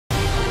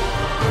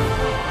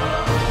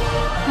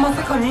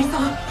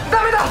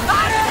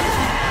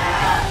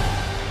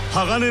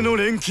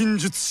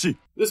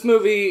This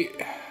movie,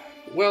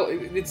 well,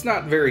 it's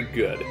not very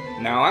good.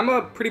 Now, I'm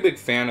a pretty big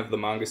fan of the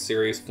manga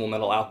series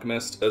Fullmetal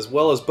Alchemist, as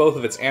well as both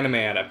of its anime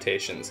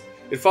adaptations.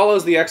 It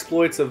follows the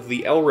exploits of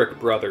the Elric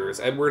brothers,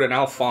 Edward and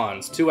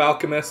Alphonse, two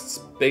alchemists,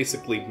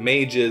 basically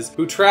mages,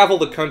 who travel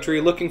the country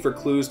looking for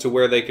clues to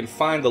where they can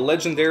find the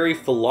legendary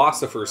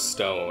Philosopher's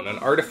Stone, an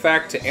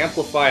artifact to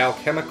amplify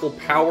alchemical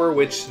power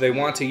which they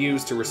want to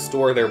use to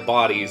restore their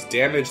bodies,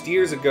 damaged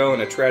years ago in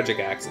a tragic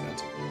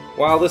accident.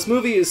 While this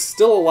movie is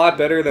still a lot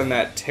better than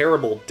that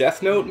terrible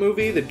Death Note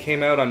movie that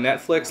came out on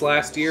Netflix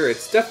last year,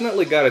 it's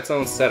definitely got its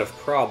own set of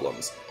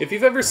problems. If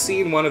you've ever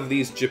seen one of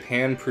these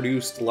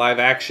Japan-produced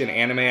live-action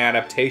anime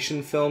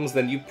adaptation films,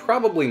 then you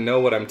probably know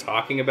what I'm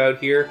talking about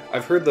here.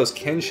 I've heard those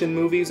Kenshin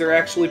movies are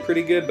actually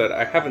pretty good, but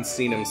I haven't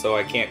seen them, so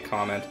I can't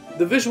comment.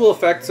 The visual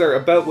effects are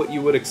about what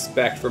you would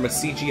expect from a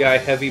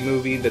CGI-heavy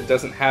movie that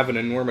doesn't have an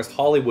enormous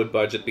Hollywood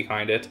budget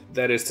behind it.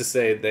 That is to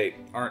say, they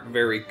aren't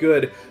very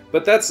good,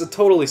 but that's a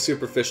totally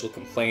superficial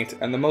complaint,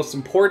 and the most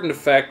important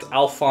effect,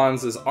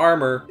 Alphonse's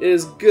armor,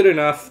 is good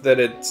enough that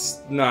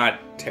it's not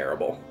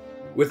terrible.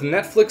 With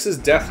Netflix's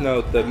Death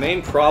Note, the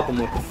main problem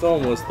with the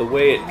film was the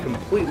way it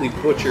completely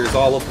butchers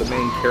all of the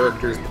main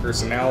characters'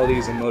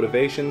 personalities and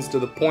motivations to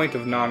the point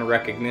of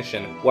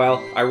non-recognition,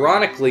 while,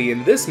 ironically,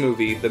 in this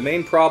movie, the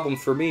main problem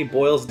for me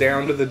boils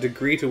down to the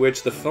degree to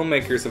which the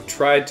filmmakers have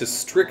tried to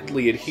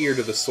strictly adhere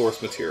to the source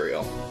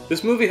material.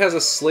 This movie has a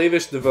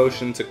slavish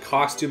devotion to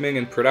costuming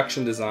and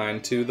production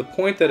design to the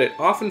point that it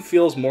often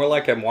feels more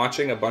like I'm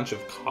watching a bunch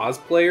of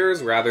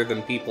cosplayers rather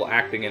than people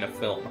acting in a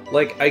film.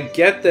 Like, I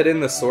get that in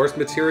the source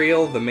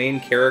material, the main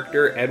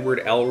character, Edward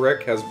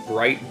Elric, has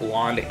bright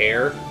blonde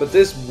hair, but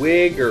this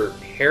wig or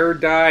hair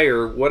dye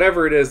or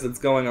whatever it is that's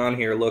going on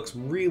here looks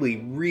really,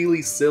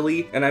 really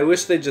silly, and I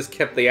wish they just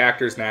kept the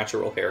actor's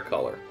natural hair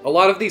color. A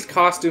lot of these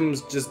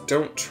costumes just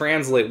don't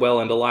translate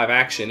well into live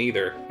action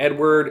either.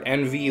 Edward,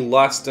 envy,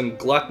 lust, and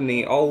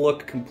gluttony all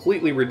look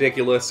completely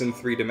ridiculous in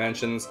 3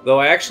 dimensions,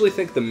 though I actually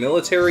think the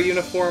military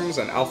uniforms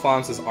and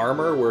Alphonse's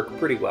armor work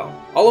pretty well.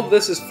 All of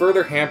this is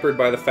further hampered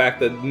by the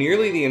fact that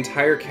nearly the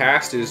entire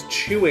cast is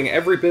chewing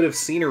every bit of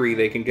scenery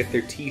they can get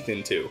their teeth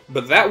into.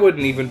 But that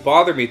wouldn't even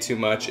bother me too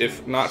much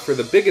if not for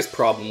the biggest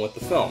problem with the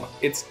film.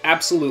 It's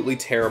absolutely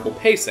terrible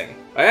pacing.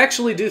 I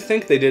actually do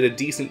think they did a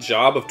decent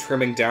job of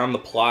trimming down the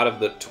plot of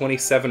the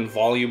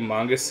 27-volume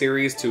manga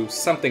series to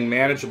something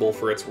manageable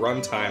for its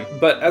runtime,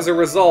 but as a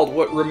result,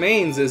 what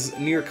remains is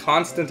near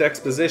constant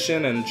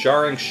exposition and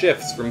jarring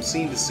shifts from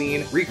scene to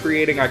scene,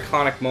 recreating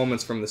iconic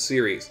moments from the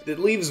series. It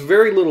leaves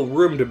very little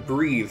room to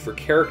breathe for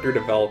character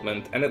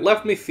development, and it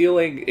left me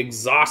feeling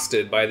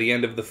exhausted by the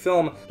end of the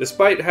film,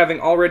 despite having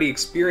already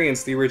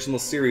experienced the original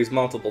series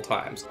multiple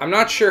times. I'm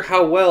not sure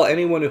how well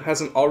anyone who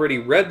hasn't already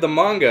read the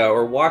manga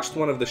or watched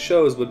one of the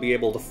shows would be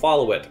able to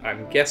follow it.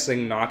 I'm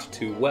guessing not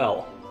too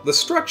well. The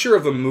structure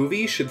of a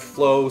movie should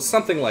flow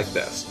something like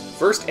this.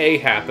 First A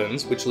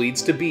happens, which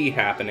leads to B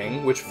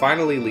happening, which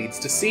finally leads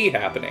to C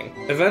happening.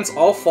 Events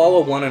all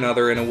follow one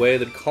another in a way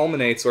that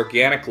culminates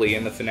organically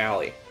in the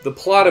finale. The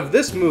plot of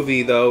this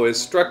movie, though, is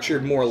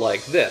structured more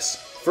like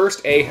this.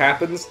 First A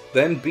happens,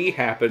 then B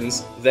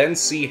happens, then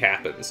C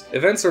happens.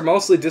 Events are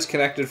mostly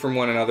disconnected from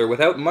one another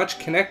without much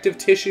connective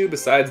tissue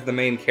besides the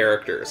main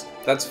characters.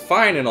 That's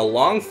fine in a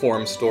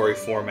long-form story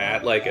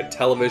format, like a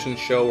television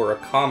show or a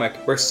comic,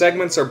 where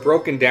segments are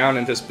broken down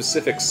into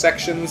specific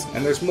sections,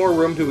 and there's more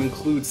room to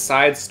include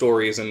side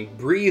stories and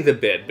breathe a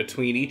bit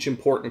between each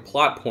important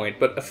plot point,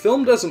 but a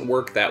film doesn't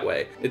work that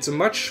way. It's a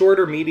much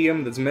shorter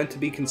medium that's meant to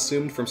be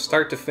consumed from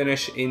start to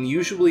finish in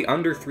usually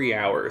under 3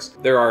 hours.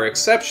 There are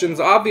exceptions,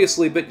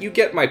 obviously, but you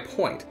get my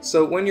point.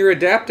 So when you're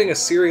adapting a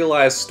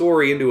serialized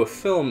story into a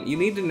film, you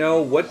need to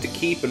know what to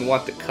keep and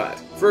what to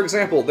cut. For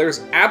example,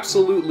 there's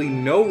absolutely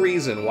no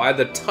reason why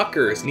the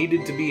Tuckers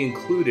needed to be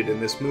included in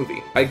this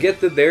movie. I get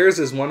that theirs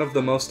is one of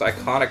the most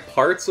iconic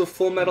parts of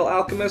Fullmetal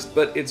Alchemist,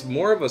 but it's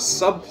more of a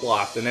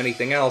subplot than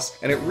anything else,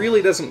 and it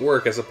really doesn't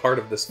work as a part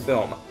of this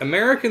film.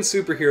 American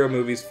superhero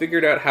movies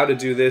figured out how to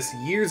do this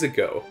years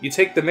ago. You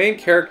take the main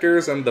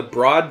characters and the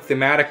broad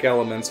thematic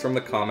elements from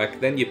the comic,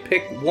 then you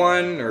pick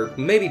one or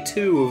maybe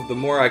 2 of the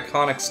more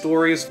iconic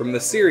stories from the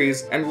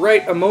series, and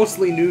write a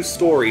mostly new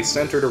story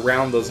centered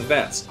around those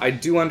events. I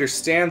do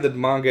understand that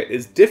manga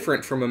is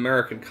different from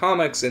American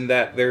comics in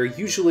that they're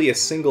usually a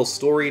single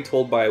story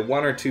told by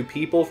 1 or 2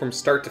 people from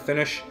start to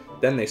finish,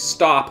 then they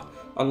stop,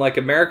 unlike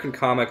American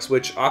comics,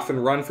 which often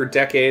run for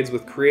decades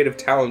with creative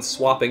talents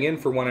swapping in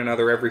for one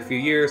another every few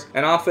years,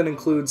 and often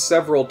include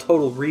several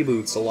total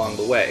reboots along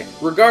the way.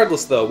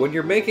 Regardless though, when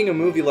you're making a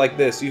movie like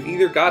this, you've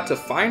either got to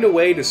find a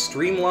way to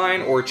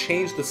streamline or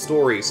change the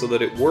story so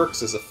that it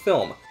works as a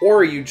film,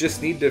 or you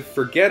just need to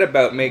forget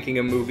about making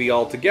a movie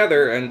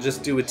altogether and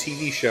just do a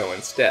TV show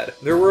instead.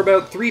 There were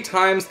about 3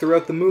 times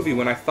throughout the movie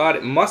when I thought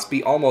it must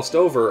be almost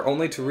over,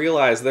 only to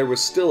realize there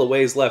was still a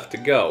ways left to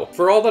go.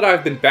 For all that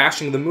I've been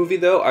bashing the movie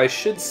though, I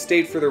should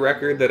state for the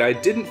record that I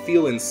didn't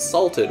feel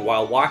insulted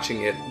while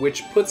watching it,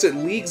 which puts it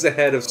leagues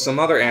ahead of some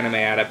other anime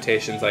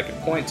adaptations I could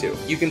point to.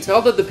 You can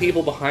tell that the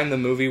people behind the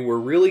movie were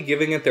really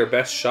giving it their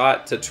best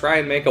shot to try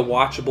and make a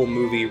watchable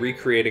movie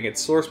recreating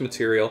its source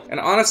material, and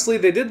honestly,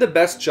 they did the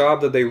best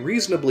job that they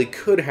reasonably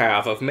could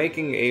have of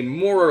making a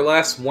more or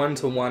less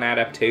one-to-one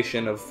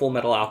adaptation of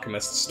Fullmetal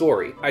Alchemist's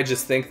story. I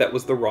just think that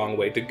was the wrong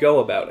way to go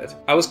about it.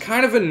 I was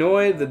kind of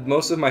annoyed that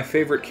most of my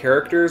favorite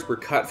characters were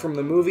cut from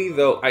the movie,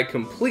 though I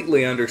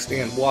completely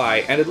understand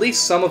why, and at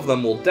least some of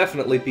them will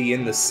definitely be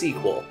in the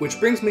sequel. Which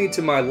brings me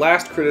to my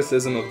last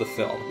criticism of the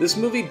film. This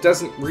movie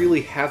doesn't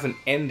really have an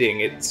ending,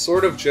 it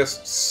sort of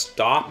just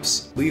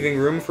stops, leaving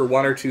room for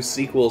one or two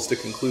sequels to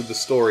conclude the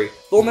story.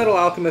 Fullmetal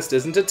Alchemist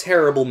isn't a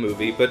terrible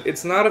movie, but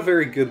it's not a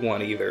very good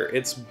one either.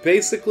 It's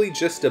basically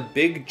just a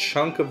big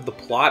chunk of the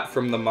plot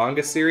from the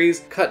manga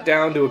series, cut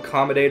down to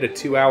accommodate a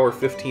 2-hour,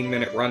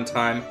 15-minute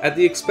runtime, at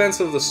the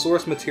expense of the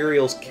source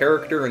material's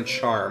character and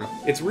charm.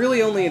 It's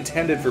really only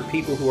intended for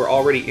people who are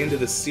already into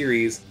the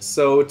series,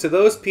 so to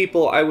those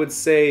people I would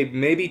say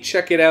maybe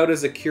check it out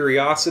as a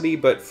curiosity,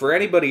 but for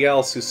anybody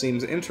else who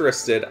seems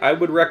interested, I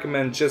would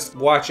recommend just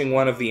watching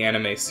one of the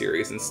anime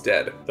series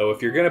instead. Though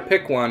if you're gonna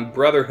pick one,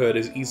 Brotherhood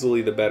is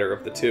easily the better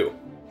of the two.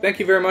 Thank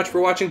you very much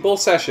for watching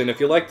ɓseSHən. If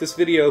you liked this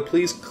video,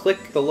 please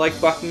click the like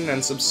button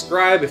and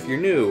subscribe if you're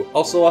new.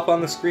 Also up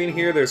on the screen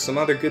here, there's some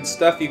other good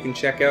stuff you can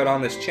check out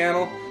on this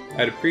channel.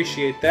 I'd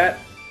appreciate that.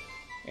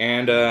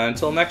 And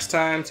until next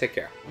time, take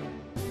care.